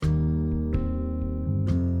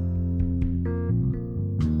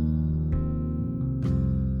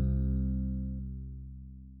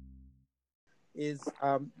is,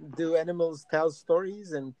 do animals tell stories?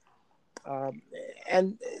 Um, and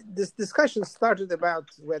this discussion started about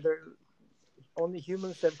whether only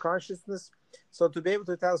humans have consciousness. So to be able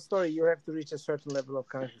to tell a story, you have to reach a certain level of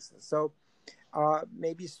consciousness. So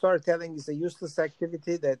maybe storytelling is a useless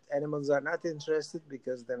activity that animals are not interested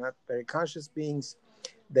because they're not very conscious beings.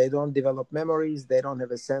 They don't develop memories. They don't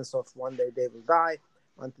have a sense of one day they will die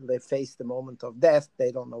until they face the moment of death.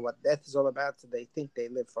 They don't know what death is all about, so they think they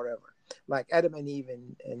live forever. Like Adam and Eve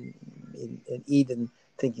in Eden,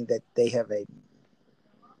 thinking that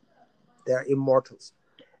they're immortals.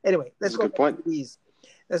 Anyway, That's let's a go good back to point. the bees.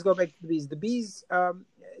 Let's go back to the bees. The bees,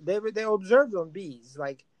 they observed on bees.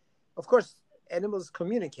 Like, of course, animals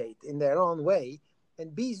communicate in their own way,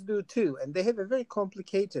 and bees do too. And they have a very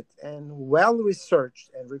complicated and well-researched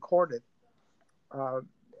and recorded uh,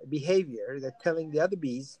 behavior that telling the other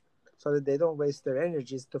bees so that they don't waste their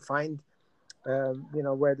energies to find,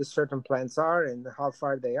 where the certain plants are and how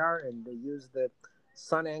far they are, and they use the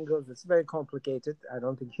sun angles. It's very complicated. I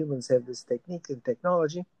don't think humans have this technique and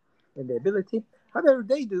technology and the ability. However,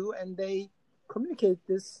 they do, and they communicate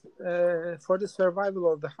this for the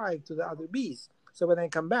survival of the hive to the other bees. So when they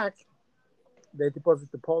come back, they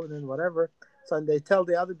deposit the pollen and whatever. So and they tell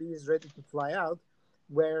the other bees ready to fly out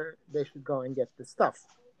where they should go and get the stuff.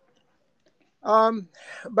 Um,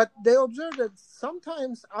 but they observe that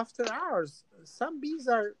sometimes after hours, some bees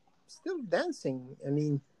are still dancing. I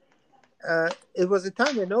mean, it was a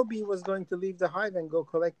time when no bee was going to leave the hive and go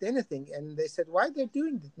collect anything. And they said, why they're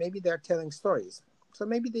doing it? Maybe they're telling stories. So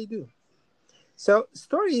maybe they do. So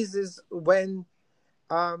stories is when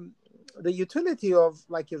the utility of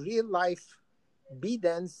like a real life bee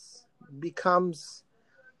dance becomes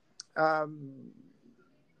a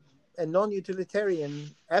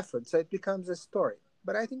non-utilitarian effort. So it becomes a story.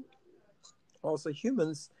 But I think also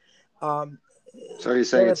humans, um, So are you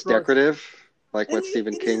saying their it's approach, decorative, like and what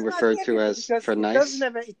Stephen it King is not referred to decorative as because for nice?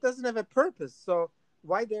 it doesn't have a purpose. So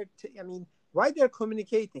why why they're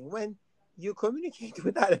communicating? When you communicate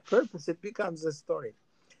without a purpose, it becomes a story.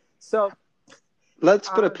 So Let's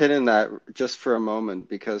put a uh, pin in that just for a moment,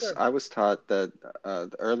 because sure. I was taught that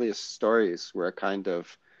the earliest stories were a kind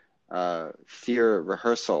of fear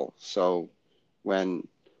rehearsal. So when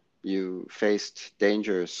you faced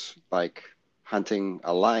dangers like hunting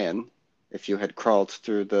a lion, if you had crawled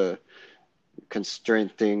through the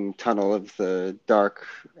constraining tunnel of the dark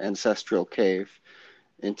ancestral cave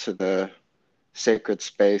into the sacred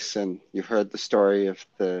space, and you heard the story of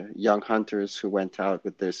the young hunters who went out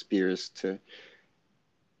with their spears to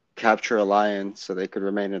capture a lion so they could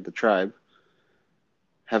remain in the tribe.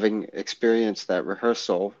 Having experienced that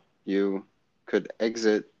rehearsal, you could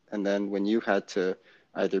exit, and then when you had to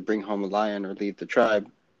either bring home a lion or leave the tribe,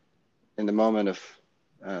 in the moment of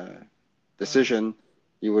decision,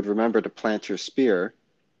 you would remember to plant your spear.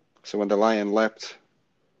 So when the lion leapt,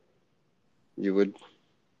 you would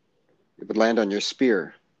it would land on your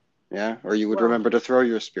spear, yeah, or you would Well, remember to throw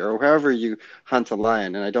your spear, or however you hunt a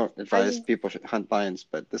lion. And I don't I advise think people should hunt lions,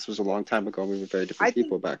 but this was a long time ago. We were very I different think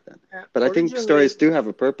people back then. But I think originally, stories do have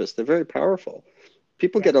a purpose. They're very powerful.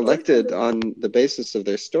 People yeah, get elected originally, on the basis of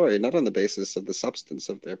their story, not on the basis of the substance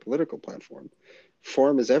of their political platform.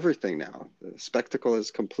 Form is everything now. The spectacle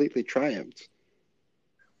has completely triumphed.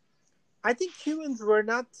 I think humans were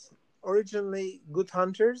not originally good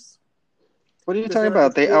hunters What are you because they talking were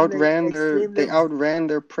about? extremely They outran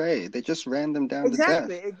their prey. They just ran them down to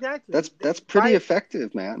exactly, death. exactly. That's pretty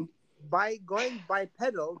effective, man. By going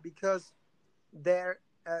bipedal because their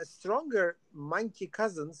stronger monkey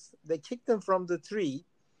cousins, they kicked them from the tree,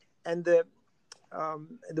 and the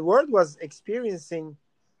world was experiencing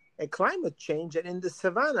a climate change, and in the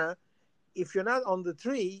savannah, if you're not on the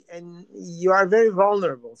tree, and you are very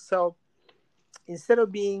vulnerable. So instead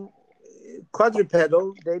of being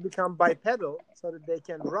quadrupedal, they become bipedal so that they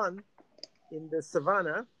can run in the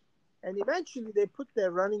savannah, and eventually they put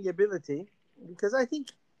their running ability, because I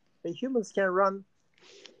think the humans can run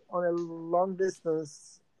on a long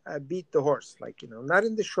distance, beat the horse, like, not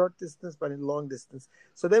in the short distance but in long distance.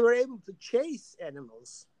 So they were able to chase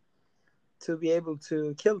animals to be able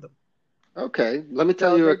to kill them. Okay, So they let developed me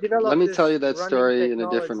tell this you that running story in a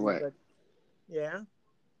different technology. way. But yeah,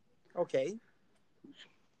 okay.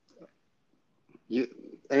 You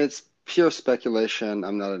and it's pure speculation.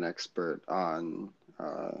 I'm not an expert on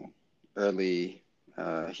early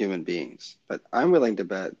human beings, but I'm willing to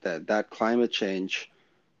bet that climate change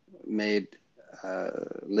made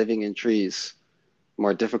living in trees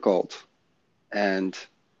more difficult, and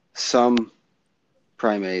some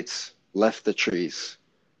primates left the trees,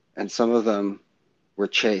 and some of them were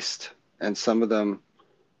chased, and some of them,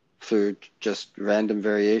 through just random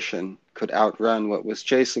variation, could outrun what was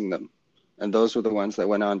chasing them. And those were the ones that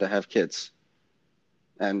went on to have kids.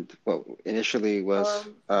 And what initially was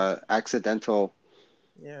accidental,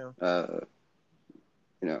 Yeah.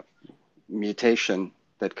 you know, mutation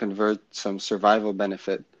that conferred some survival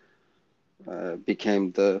benefit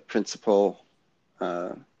became the principal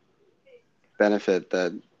benefit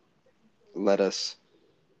that let us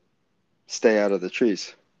stay out of the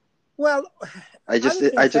trees. Well, other I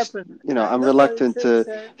things just, happen. I'm No, reluctant to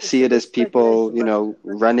it's see a it big as people, speculation,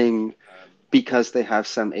 but running because they have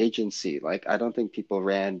some agency. Like, I don't think people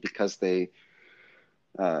ran because they,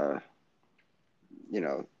 uh,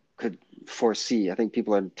 could foresee. I think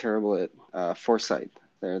people are terrible at foresight.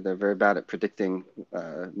 They're very bad at predicting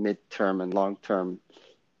mid-term and long-term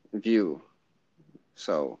view.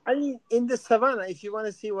 So, I mean, in the savannah, if you want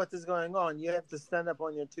to see what is going on, you have to stand up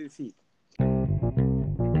on your 2 feet.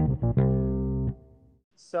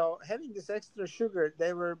 So having this extra sugar,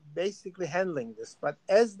 they were basically handling this. But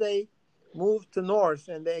as they moved to north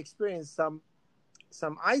and they experienced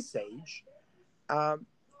some ice age, um,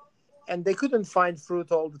 and they couldn't find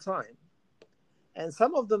fruit all the time, and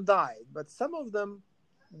some of them died, but some of them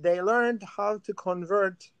they learned how to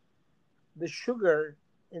convert the sugar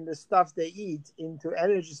in the stuff they eat into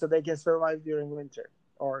energy so they can survive during winter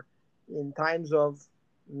or in times of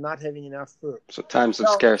not having enough food. so times of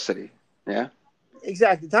So scarcity. Yeah.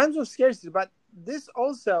 exactly, times of scarcity. But this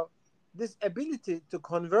ability to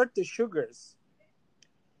convert the sugars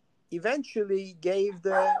eventually gave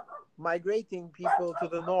the migrating people to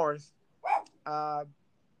the north uh,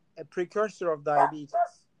 a precursor of diabetes.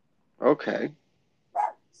 Okay.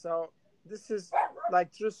 So this is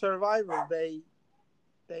like through survival, they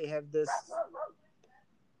have this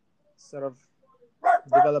sort of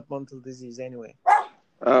developmental disease anyway.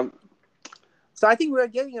 Um, So I think we're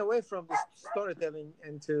getting away from this storytelling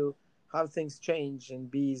and to how things change and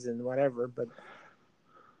bees and whatever. But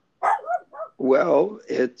well,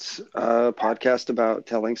 it's a podcast about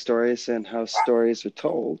telling stories and how stories are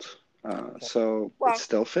told. okay. So it Well,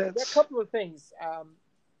 still there are a fits. couple of things. Um,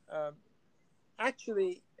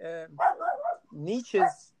 Actually,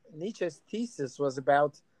 Nietzsche's thesis was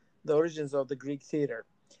about the origins of the Greek theater.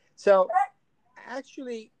 So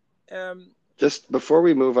actually, Just before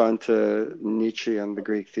we move on to Nietzsche and the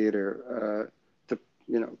Greek theater, to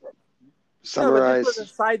no, but this was a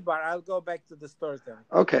summarize. sidebar. I'll go back to the storytelling.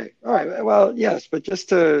 Okay, all right. Well, yes, but just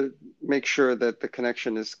to make sure that the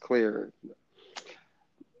connection is clear,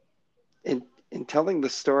 in telling the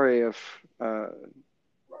story of uh,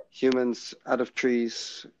 humans out of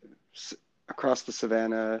trees across the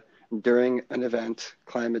savannah during an event,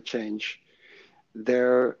 climate change,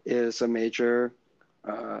 there is a major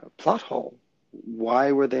plot hole.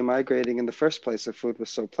 Why were they migrating in the first place if food was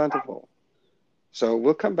so plentiful? So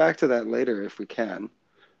we'll come back to that later if we can.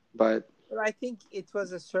 But I think it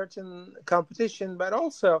was a certain competition, but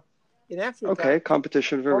also in Africa, okay,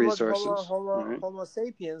 competition for resources. All right. Homo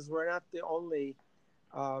sapiens were not the only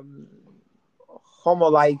um,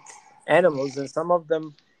 Homo-like animals, and some of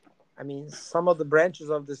them, I mean, some of the branches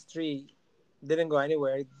of this tree didn't go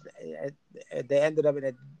anywhere. They ended up in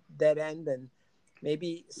a dead end, and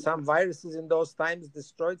maybe some viruses in those times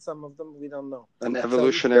destroyed some of them. We don't know. An So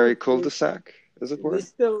evolutionary cul-de-sac, as it were.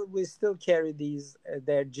 we still carry these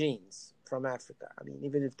their genes from Africa. I mean,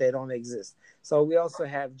 even if they don't exist. So we also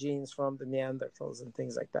have genes from the Neanderthals and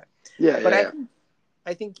things like that. Yeah, But yeah,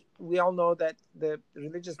 I think we all know that the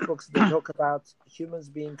religious books, they talk about humans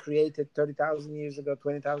being created 30,000 years ago,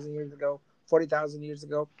 20,000 years ago, 40,000 years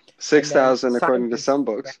ago. yeah. And then 6,000 according to some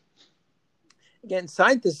books. again,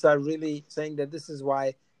 scientists are really saying that this is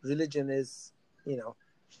why religion is,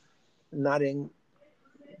 not in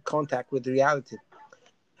contact with reality.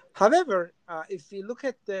 However, if we look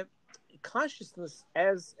at the consciousness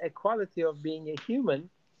as a quality of being a human,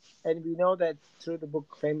 and we know that through the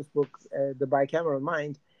famous book, The Bicameral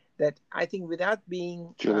Mind, that I think without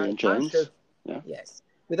being Julian conscious, James. Yeah. yes,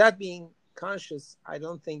 without being conscious, I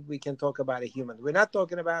don't think we can talk about a human. We're not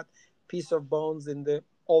talking about piece of bones in the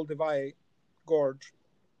Olduvai gorge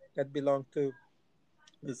that belonged to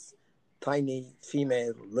this tiny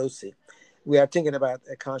female Lucy. We are thinking about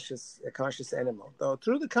a conscious animal. Though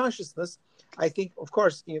through the consciousness, I think, of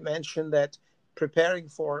course, you mentioned that preparing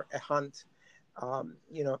for a hunt,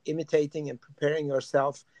 imitating and preparing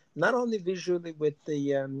yourself, not only visually with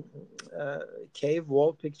the cave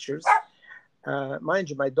wall pictures. Mind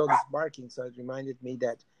you, my dog is barking, so it reminded me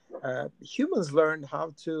that humans learned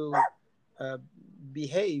how to uh,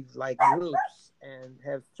 behave like groups and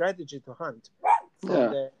have strategy to hunt from Yeah.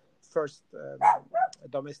 the first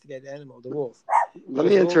domesticated animal, the wolf. Let Because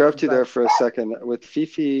me wolf interrupt is you like, there for a second. With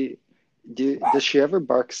Fifi, Does she ever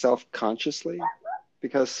bark self-consciously?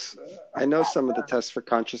 Because I know some of the tests for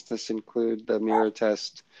consciousness include the mirror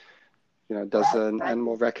test. You know, does an I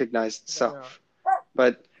animal recognize don't know. itself?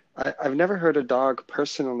 But I've never heard a dog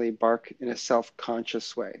personally bark in a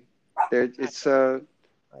self-conscious way. There, it's I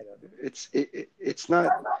don't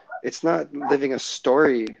know. it's not living a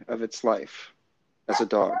story of its life as a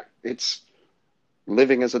dog. It's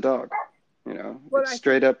living as a dog. You know, Well, it's I think,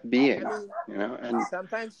 straight up I being. mean, You know, and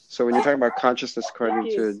sometimes so when you're talking about consciousness, according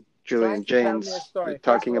Vicky is to trying Julian to tell me a Jaynes, you're story. First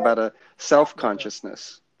of talking all, about a no, no.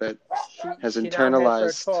 self-consciousness that has She now has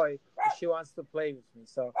her internalized toy. She wants to play with me.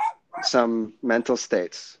 So some mental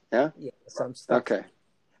states. Yeah? yeah, some stuff. Okay.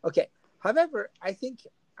 Okay. However, I think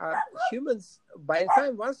humans, by the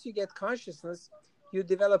time once you get consciousness, you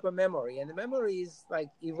develop a memory, and the memory is like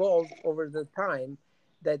evolved over the time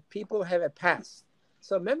that people have a past.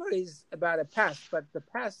 So memory is about a past, but the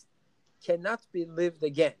past cannot be lived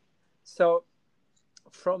again. So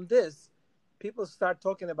from this, people start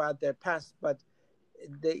talking about their past, but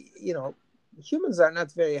they, humans are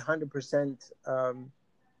not very 100%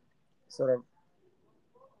 sort of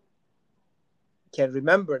can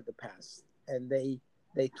remember the past, and they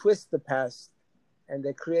twist the past, and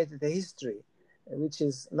they created a history which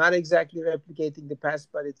is not exactly replicating the past,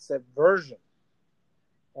 but it's a version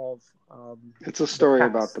of It's a the story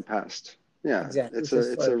about the past. past. Yeah, Exactly, it's a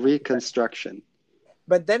it's story a about the past. reconstruction,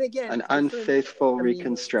 But then again, an different. unfaithful I mean,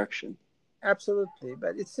 reconstruction. absolutely,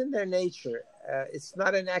 but it's in their nature. It's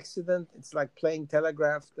not an accident. It's like playing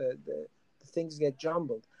telegraph. The things get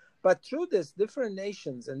jumbled. But through this, different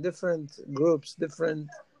nations and different groups, different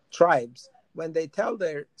tribes, when they tell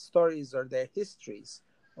their stories or their histories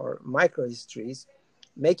or micro histories,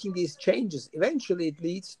 making these changes, eventually it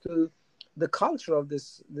leads to the culture of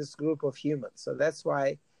this group of humans. So that's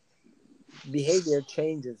why behavior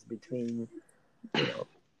changes between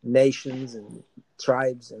nations and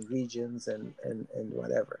tribes and regions and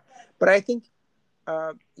whatever. But I think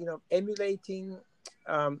emulating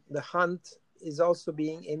the hunt is also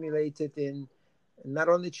being emulated in not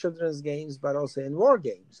only children's games but also in war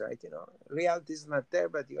games, right? Reality is not there,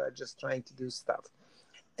 but you are just trying to do stuff.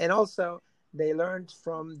 And also they learned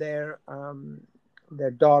from their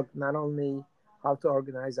dog not only how to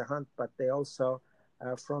organize a hunt, but they also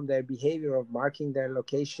from their behavior of marking their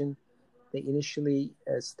location. They initially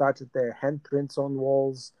started their handprints on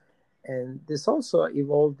walls, and this also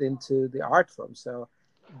evolved into the art form. So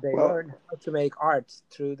they Well, learned how to make art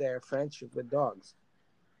through their friendship with dogs.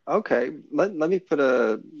 okay. Let me put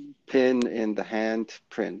a pin in the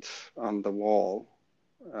handprint on the wall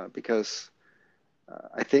because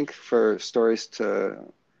I think for stories to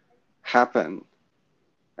happen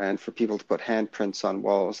and for people to put handprints on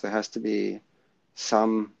walls, there has to be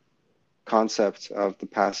some concept of the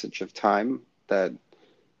passage of time, that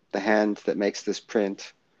the hand that makes this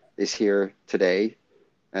print is here today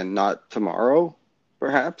and not tomorrow,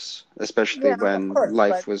 perhaps, especially Yeah, of when course,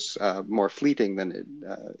 life but was more fleeting than it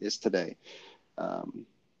is today. Um,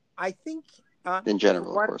 I think in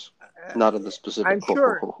general, of what course, not in the I'm specific. Ho, ho,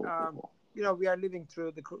 sure ho, ho, ho, ho. we are living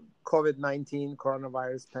through the COVID-19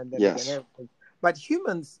 coronavirus pandemic and Yes. everything, but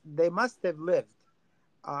humans, they must have lived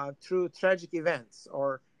through tragic events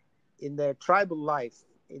or in their tribal life,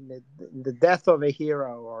 in the death of a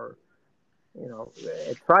hero or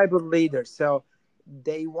a tribal leader. So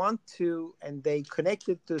they want to, and they connect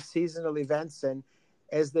it to seasonal events, and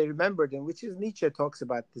as they remembered, and which is Nietzsche talks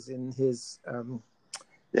about this Yeah. in Thank his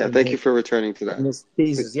you for returning to in that. his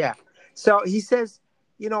thesis. Yeah. So he says,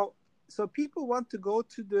 so people want to go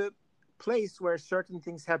to the place where certain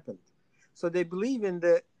things happened. So they believe in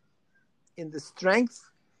the strength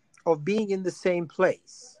of being in the same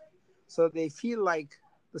place. So they feel like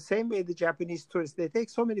the same way the Japanese tourists, they take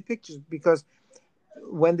so many pictures because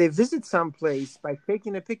when they visit some place, by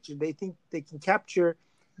taking a picture, they think they can capture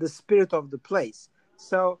the spirit of the place.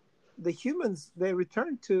 So the humans, they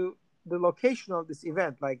return to the location of this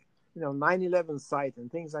event, like 9/11 site and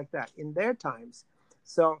things like that in their times.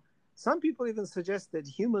 So some people even suggest that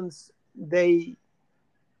humans, they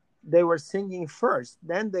were singing first,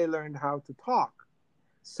 then they learned how to talk.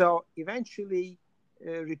 So eventually,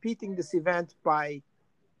 repeating this event by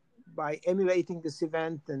emulating this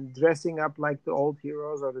event and dressing up like the old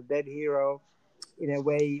heroes or the dead hero, in a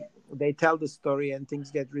way, they tell the story and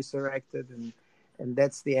things get resurrected, and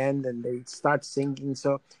that's the end, and they start singing.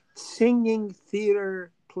 So singing,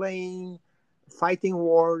 theater, playing, fighting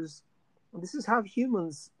wars. This is how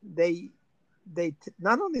humans, they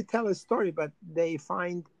not only tell a story, but they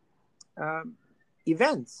find um,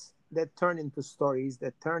 events that turn into stories,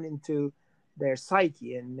 that turn into their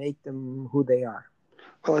psyche and make them who they are.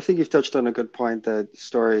 Well, I think you've touched on a good point that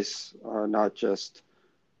stories are not just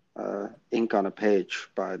ink on a page,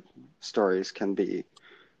 but stories can be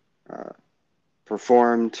uh,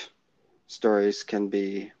 performed, stories can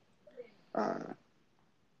be uh,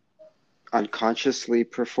 unconsciously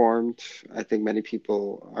performed. I think many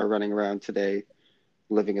people are running around today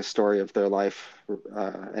living a story of their life,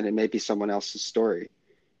 and it may be someone else's story.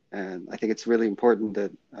 And I think it's really important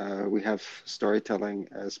that we have storytelling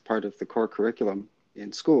as part of the core curriculum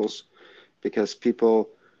in schools because people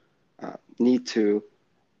need to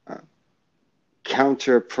uh,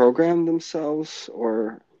 counter program themselves,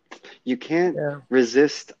 or you can't Yeah,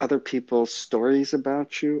 resist other people's stories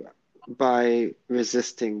about you by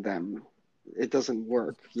resisting them. It doesn't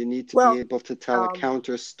work. You need to be well, able to tell a um,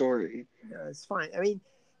 counter story. yeah, it's fine. I mean,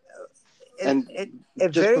 and, And and a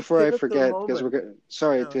just very before I pivotal forget, because moment.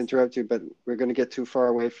 sorry No, to it's fine. interrupt you, but we're going to get too far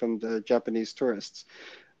away from the Japanese tourists.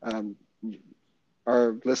 Um,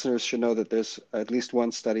 our listeners should know that there's at least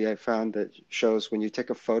one study I found that shows when you take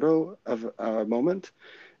a photo of a moment,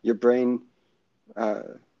 your brain, uh,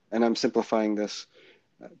 and I'm simplifying this,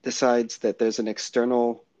 decides that there's an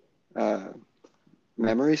external uh,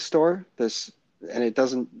 memory store. And it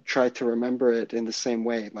doesn't try to remember it in the same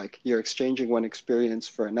way. Like you're exchanging one experience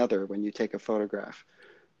for another when you take a photograph,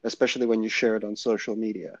 especially when you share it on social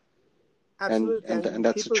media. And Absolutely. I and mean, and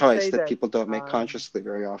that's a people choice say that that. people don't make Um, consciously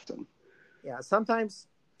very often. yeah, sometimes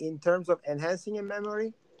in terms of enhancing a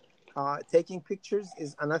memory, taking pictures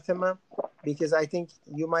is anathema because I think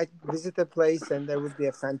you might visit a place and there would be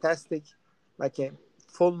a fantastic, like a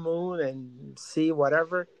full moon and see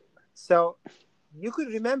whatever. So you could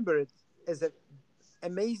remember it as an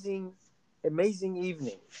amazing, amazing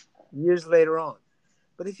evening years later on.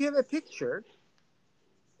 But if you have a picture,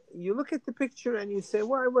 you look at the picture and you say,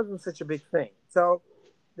 well, it wasn't such a big thing. So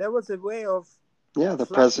there was a way of Yeah, the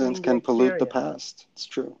present flattening the can pollute the experience. past. It's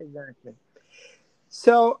true. Exactly.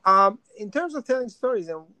 So, in terms of telling stories,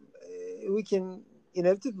 and we can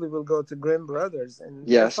inevitably will go to Grimm brothers, and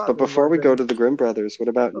their Yes, but father before was we go a to the Grimm brothers, what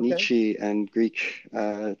about okay. Nietzsche and Greek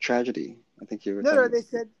tragedy? I think you were No, no, telling they me.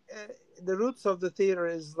 said the roots of the theater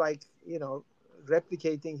is like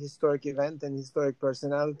replicating historic event and historic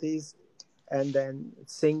personalities, and then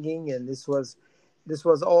singing, and this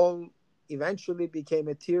was all eventually became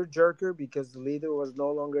a tearjerker because the leader was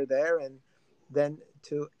no longer there, and then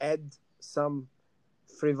to add some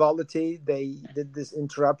frivolity. They did these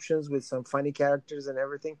interruptions with some funny characters and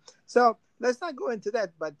everything. So let's not go into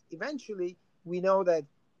that. But eventually, we know that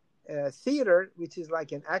theater, which is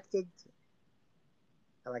like an acted,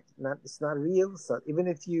 like not it's not real. So even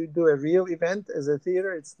if you do a real event as a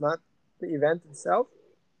theater, it's not the event itself,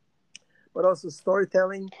 but also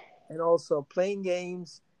storytelling and also playing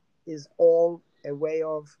games is all a way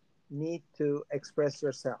of need to express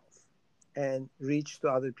yourself and reach to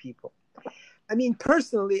other people. I mean,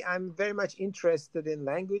 personally, I'm very much interested in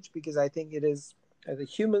language because I think it is the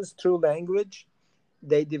humans through language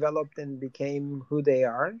they developed and became who they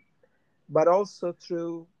are, but also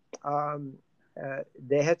through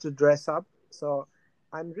they had to dress up. So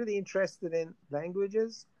I'm really interested in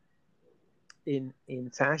languages, in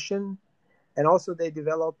fashion, and also they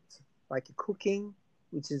developed like a cooking,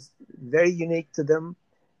 which is very unique to them,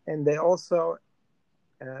 and they also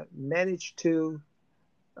managed to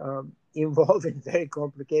involved in very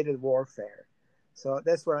complicated warfare. So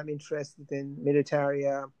that's where I'm interested in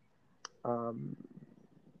militaria, um,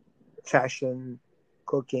 fashion,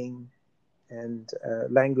 cooking, and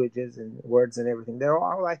languages and words and everything. They're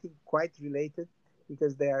all, I think, quite related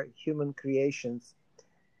because they are human creations.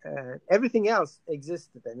 Everything else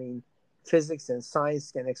existed. I mean, physics and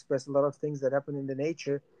science can express a lot of things that happen in the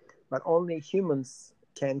nature, but only humans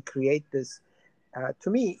can create this. To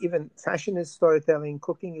me, even fashion is storytelling,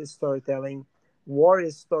 cooking is storytelling, war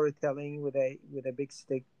is storytelling with a big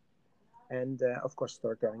stick, and of course,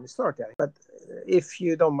 storytelling is storytelling. But if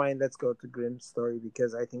you don't mind, let's go to Grimm's story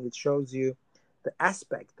because I think it shows you the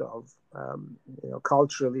aspect of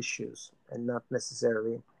cultural issues and not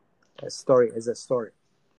necessarily a story as a story.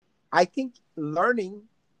 I think learning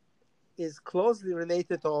is closely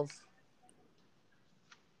related of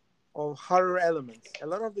horror elements. A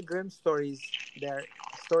lot of the Grimm stories, they're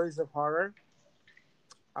stories of horror.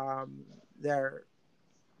 Um, they're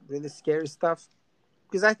really scary stuff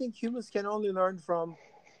because I think humans can only learn from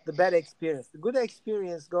the bad experience. The good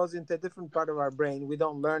experience goes into a different part of our brain. We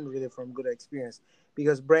don't learn really from good experience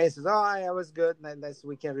because brain says, "Oh, I was good," and that's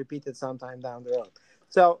we can repeat it sometime down the road.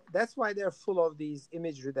 So that's why they're full of these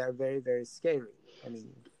imagery that are very, very scary. I mean,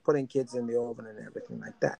 putting kids in the oven and everything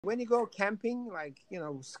like that. When you go camping, like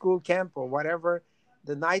school camp or whatever,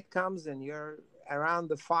 the night comes and you're around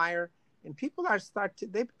the fire. and people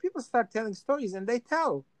start telling stories, and they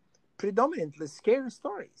tell predominantly scary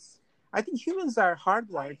stories. I think humans are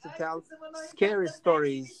hardwired to tell scary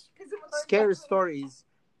stories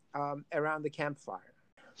around the campfire.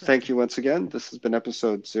 Thank you once again. This has been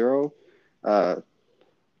episode 0. Uh,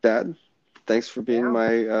 Dad, thanks for being Yeah.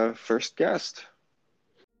 my first guest.